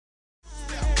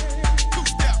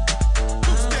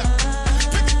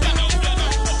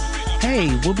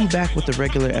Hey, we'll be back with a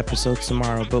regular episode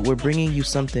tomorrow, but we're bringing you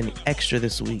something extra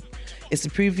this week. It's a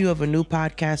preview of a new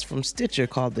podcast from Stitcher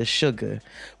called The Sugar,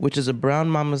 which is a brown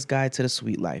mama's guide to the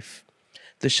sweet life.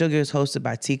 The Sugar is hosted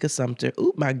by Tika Sumpter.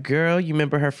 Ooh, my girl. You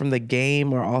remember her from The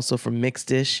Game or also from Mixed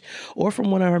Dish or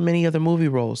from one of her many other movie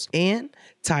roles. And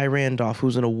Ty Randolph,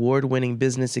 who's an award-winning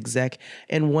business exec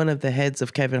and one of the heads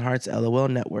of Kevin Hart's LOL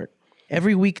network.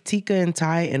 Every week, Tika and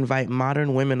Ty invite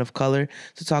modern women of color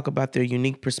to talk about their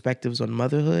unique perspectives on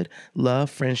motherhood, love,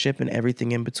 friendship, and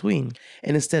everything in between.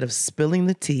 And instead of spilling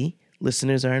the tea,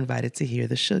 listeners are invited to hear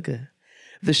The Sugar.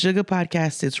 The Sugar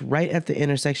podcast sits right at the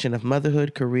intersection of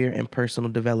motherhood, career, and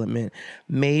personal development,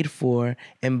 made for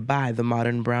and by the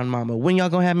modern brown mama. When y'all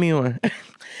gonna have me on?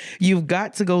 You've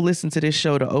got to go listen to this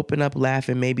show to open up, laugh,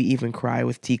 and maybe even cry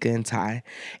with Tika and Ty.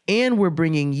 And we're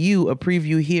bringing you a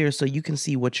preview here so you can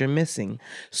see what you're missing.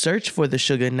 Search for The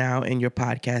Sugar now in your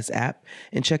podcast app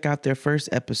and check out their first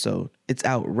episode. It's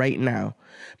out right now.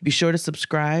 Be sure to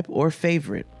subscribe or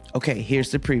favorite. Okay, here's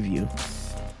the preview.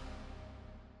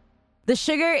 The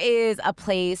Sugar is a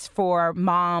place for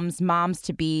moms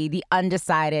to be, the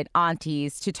undecided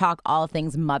aunties, to talk all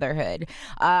things motherhood.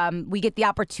 We get the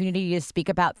opportunity to speak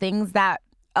about things that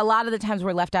a lot of the times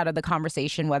we're left out of the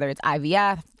conversation, whether it's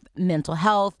IVF, mental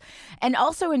health, and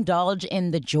also indulge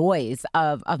in the joys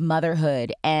of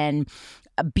motherhood and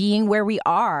being where we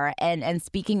are and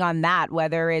speaking on that,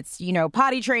 whether it's,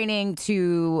 potty training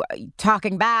to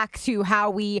talking back to how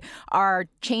we are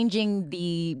changing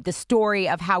the story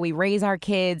of how we raise our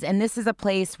kids. And this is a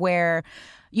place where,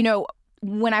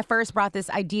 when I first brought this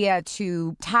idea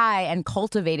to Ty and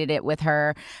cultivated it with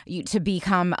her to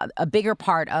become a bigger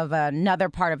part of another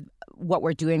part of what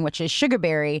we're doing, which is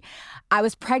Sugarberry, I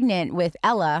was pregnant with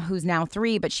Ella, who's now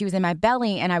 3, but she was in my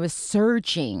belly, and I was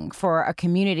searching for a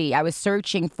community. I was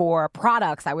searching for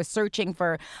products. I was searching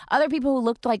for other people who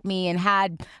looked like me and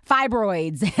had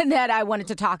fibroids and that I wanted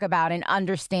to talk about and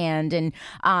understand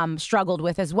and struggled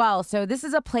with as well. So this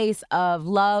is a place of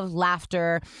love,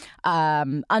 laughter,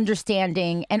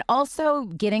 understanding, and also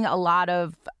getting a lot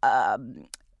of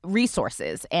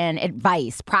resources and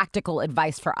advice, practical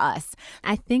advice for us.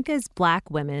 I think as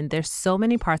Black women, there's so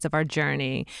many parts of our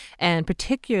journey, and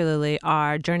particularly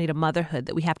our journey to motherhood,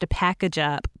 that we have to package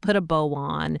up, put a bow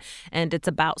on, and it's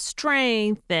about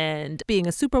strength and being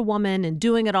a superwoman and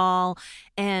doing it all.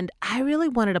 And I really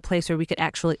wanted a place where we could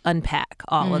actually unpack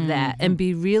all of that and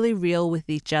be really real with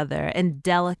each other and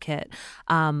delicate.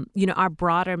 Our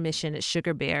broader mission at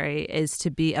Sugarberry is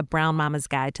to be a brown mama's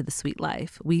guide to the sweet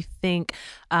life. We think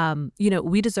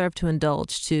we deserve to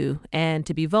indulge too, and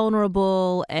to be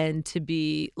vulnerable and to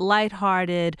be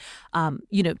lighthearted,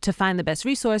 to find the best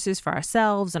resources for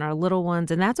ourselves and our little ones.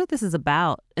 And that's what this is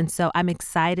about. And so I'm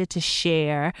excited to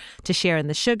share in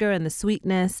the sugar and the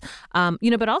sweetness,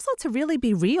 but also to really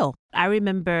be real. I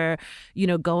remember,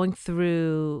 going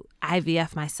through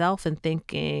IVF myself and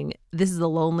thinking, this is the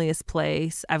loneliest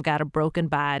place. I've got a broken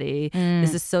body.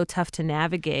 This is so tough to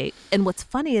navigate. And what's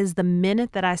funny is the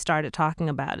minute that I started talking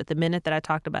about it, the minute that I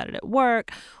talked about it at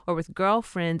work or with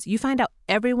girlfriends, you find out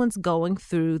everyone's going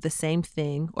through the same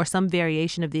thing or some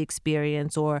variation of the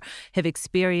experience or have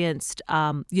experienced,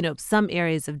 some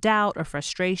areas of doubt or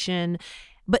frustration.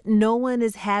 But no one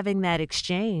is having that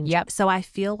exchange. Yep. So I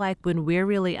feel like when we're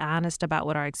really honest about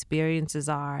what our experiences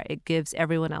are, it gives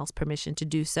everyone else permission to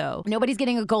do so. Nobody's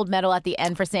getting a gold medal at the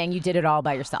end for saying you did it all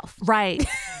by yourself. Right.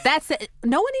 That's it.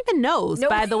 No one even knows,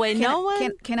 by the way.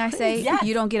 Can I say, yes.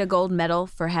 You don't get a gold medal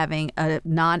for having a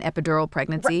non-epidural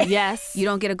pregnancy. Right. Yes. You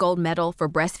don't get a gold medal for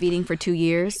breastfeeding for 2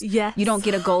 years. Yes. You don't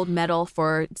get a gold medal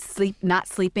for not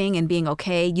sleeping and being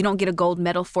okay. You don't get a gold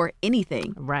medal for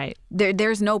anything. Right.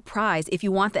 There's no prize. If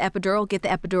you want the epidural, get the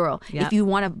epidural. Yep. If you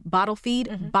want to bottle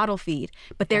feed, bottle feed.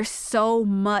 But there's so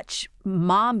much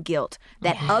mom guilt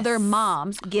that other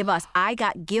moms give us. I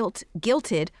got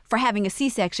guilted for having a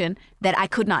C-section that I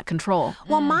could not control.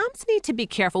 Well, moms need to be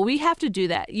careful. We have to do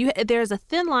that. There's a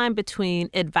thin line between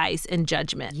advice and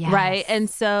judgment, right? And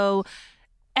so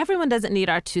everyone doesn't need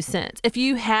our 2 cents. If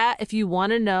you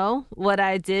want to know what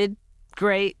I did,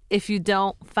 great. If you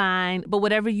don't, fine. But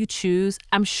whatever you choose,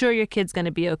 I'm sure your kid's going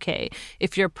to be okay.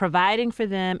 If you're providing for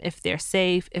them, if they're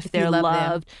safe, if they're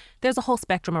loved, there's a whole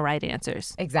spectrum of right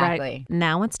answers. Exactly. Right?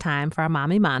 Now it's time for our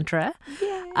mommy mantra.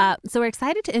 So we're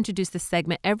excited to introduce this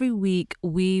segment. Every week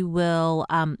we will,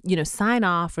 sign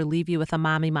off or leave you with a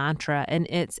mommy mantra. And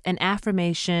it's an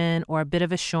affirmation or a bit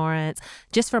of assurance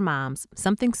just for moms,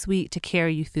 something sweet to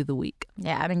carry you through the week.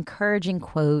 Yeah, an encouraging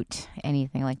quote,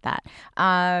 anything like that.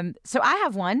 So I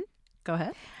have one. Go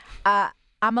ahead.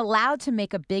 I'm allowed to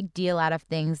make a big deal out of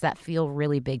things that feel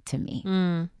really big to me.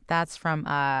 That's from,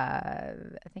 I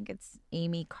think it's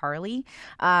Amy Carley.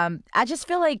 I just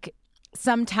feel like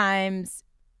sometimes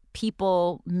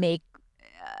people make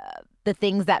the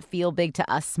things that feel big to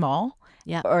us small.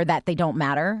 Yeah. Or that they don't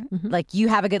matter. Like, you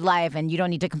have a good life and you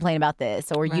don't need to complain about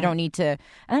this, or you don't need to.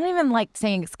 I don't even like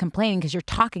saying it's complaining, because you're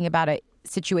talking about a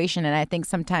situation. And I think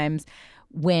sometimes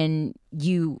when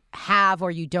you have or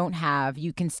you don't have,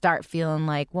 you can start feeling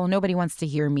like, well, nobody wants to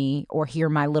hear me or hear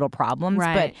my little problems.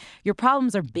 Right. But your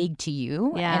problems are big to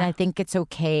you. Yeah. And I think it's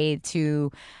okay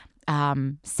to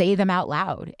say them out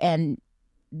loud, and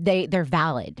they're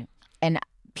valid. And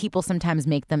people sometimes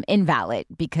make them invalid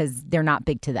because they're not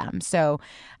big to them. So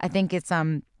I think it's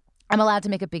I'm allowed to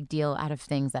make a big deal out of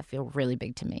things that feel really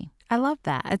big to me. I love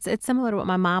that. It's similar to what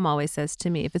my mom always says to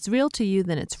me. If it's real to you,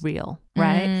 then it's real,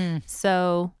 right?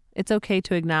 So it's okay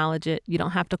to acknowledge it. You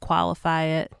don't have to qualify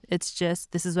it. It's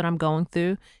just, this is what I'm going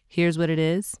through. Here's what it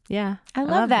is. Yeah. I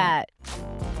love that.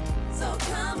 So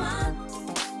come on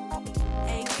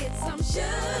and get some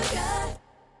sugar.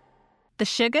 The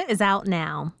Sugar is out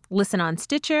now. Listen on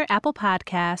Stitcher, Apple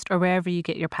Podcast, or wherever you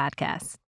get your podcasts.